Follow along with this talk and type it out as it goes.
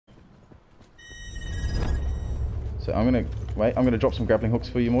So I'm gonna drop some grappling hooks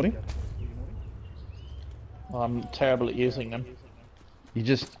for you, Morty. I'm terrible at using them. You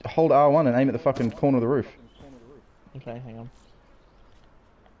just hold R1 and aim at the fucking corner of the roof. Okay, hang on.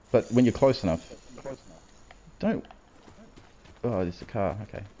 But when you're close enough. Don't... Oh, it's a car.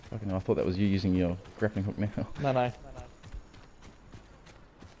 Okay. Fucking hell, I thought that was you using your grappling hook now. No.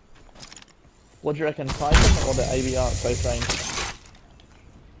 What do you reckon, Titan or the ABR at close range?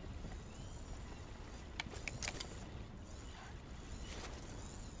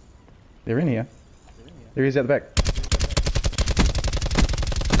 They're in here. There he is out the back.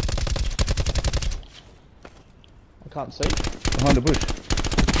 I can't see. Behind the bush.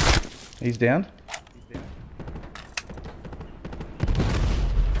 He's down.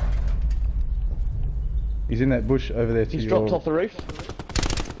 He's in that bush over there to He's your... dropped off the roof.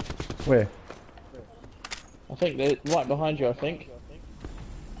 Where? I think they're right behind you, I think.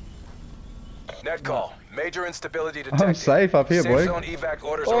 Net call. Major instability detected. I'm safe up here, boy. Safe zone evac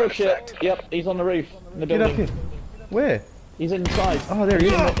orders are Oh in shit! effect. Yep, he's on the roof. In the Get up building. here. Where? He's inside. Oh, there he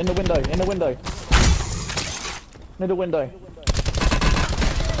is. In the window. In the window. Middle window.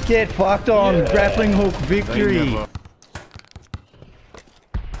 Get fucked on. Yeah. Grappling hook victory.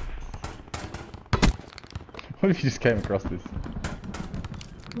 What if you just came across this?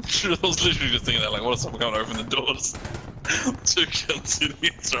 I was literally just thinking that, like, what if someone coming to open the doors? Two kids in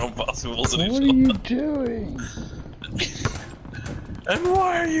here throwing basketballs at each other. What are you doing? And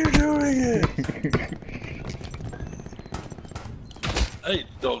why are you doing it? Hey,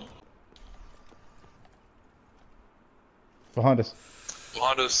 dog. Behind us.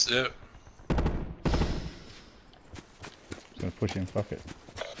 Behind us, yeah. Just gonna push him, fuck it.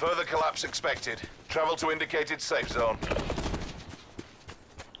 Further collapse expected. Travel to indicated safe zone.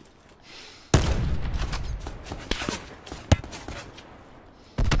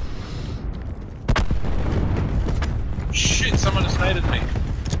 Shit, someone just naded me.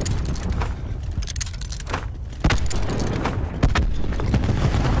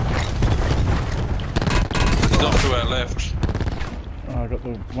 He's off to our left. Oh, I got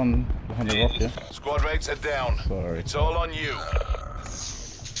the one behind the rock, yeah? Squad mates are down. Sorry. It's all on you.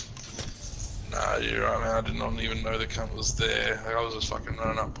 Nah, you're right, man. I did not even know the cunt was there. Like, I was just fucking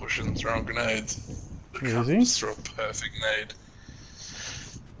running up, pushing, throwing grenades. The Where is cunt he? just threw a perfect nade.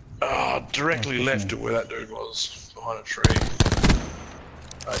 Directly left of where that dude was, behind a tree.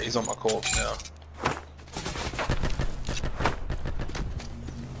 He's on my corpse now.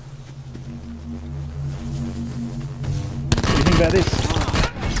 What do you think about this?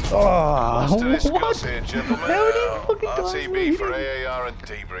 Oh, Let's discuss what? here, gentlemen. How did he fucking die? RTB for AAR and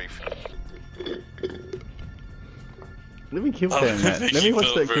debrief. Let me kill cam that. Let me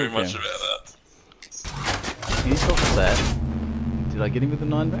watch that kill very cam. much about that. He's off that. Did I get him with the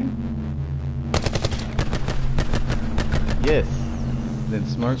 9 bang? Yes. Then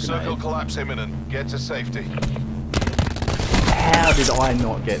smoke Circle grenade. collapse imminent. Get to safety. How did I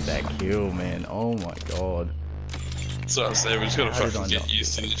not get that kill, man? Oh my god. So I say we just gotta How did fucking I get not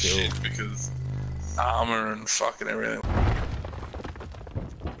used to get this that shit because armor and fucking everything.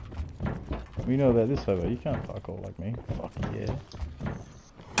 We know about this over. You can't parkour like me. Fuck yeah.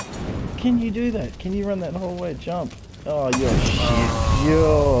 Can you do that? Can you run that whole way? Jump. Oh, you're shit.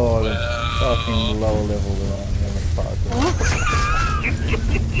 You're fucking lower level than I am at parkour.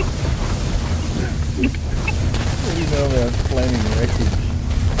 What do you know about flaming wreckage?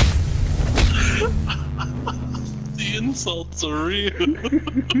 The insults are real.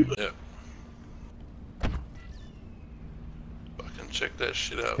 Yeah. Fucking check that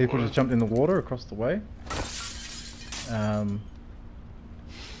shit out. People boy. just jumped in the water across the way.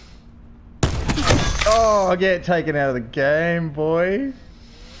 Oh, get taken out of the game, boy.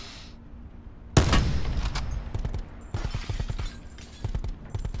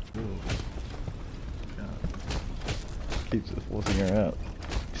 Keeps just forcing her out.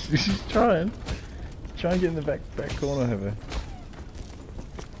 She's trying. Try and get in the back corner of her.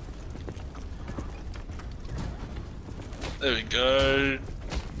 There we go.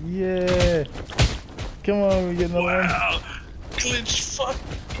 Yeah. Come on, we get another one. Wow. Glitch, fuck.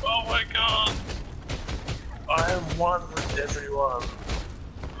 Oh my god. I am one with everyone.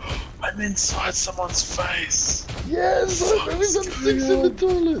 I'm inside someone's face. Yes! We've got 6 in the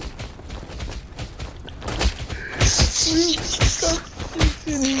toilet! We've got 6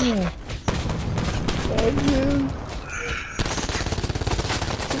 in here! Oh yes!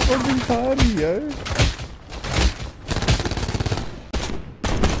 It's a fucking party, yo!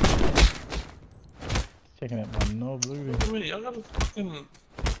 Checking out my knob, look at Look at me, I got a fucking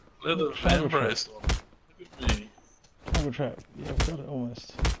leather fan brace on. Look at me. Jungle trap. Yeah, I've got it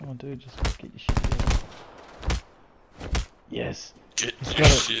almost. Come on, dude, just get your shit together. Yes. Get He's your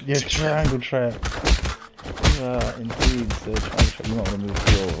got shit it. Yeah, together. triangle trap. Yeah, indeed, sir. Triangle trap. You might want to move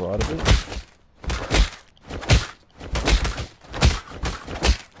to your right a bit.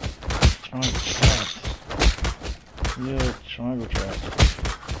 Triangle trap. Yeah, triangle trap.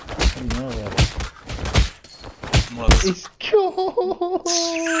 How do you know about it? He's gone!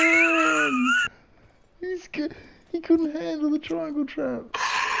 He's good. He couldn't handle the triangle trap.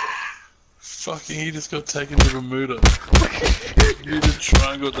 Fucking, he just got taken to Bermuda. You did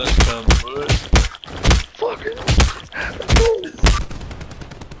triangle that cunt, boy. Fucking.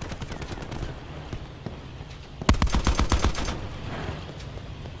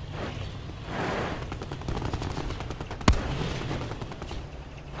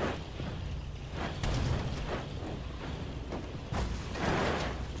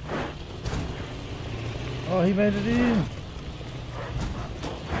 Oh, he made it in.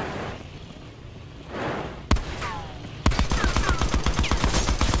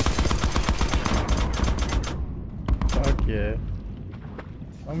 Fuck yeah.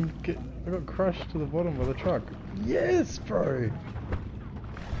 I got crushed to the bottom by the truck. Yes, bro.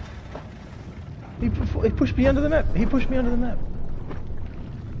 He pushed me under the map. He pushed me under the map.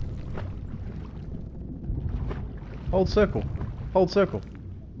 Hold circle. Hold circle.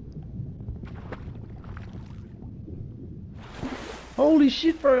 Holy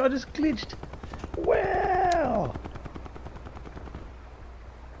shit, bro, I just glitched. Wow.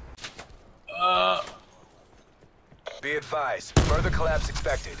 Be advised, further collapse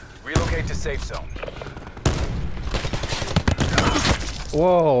expected. Relocate to safe zone.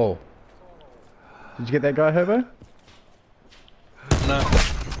 Whoa. Did you get that guy, Herbo? No.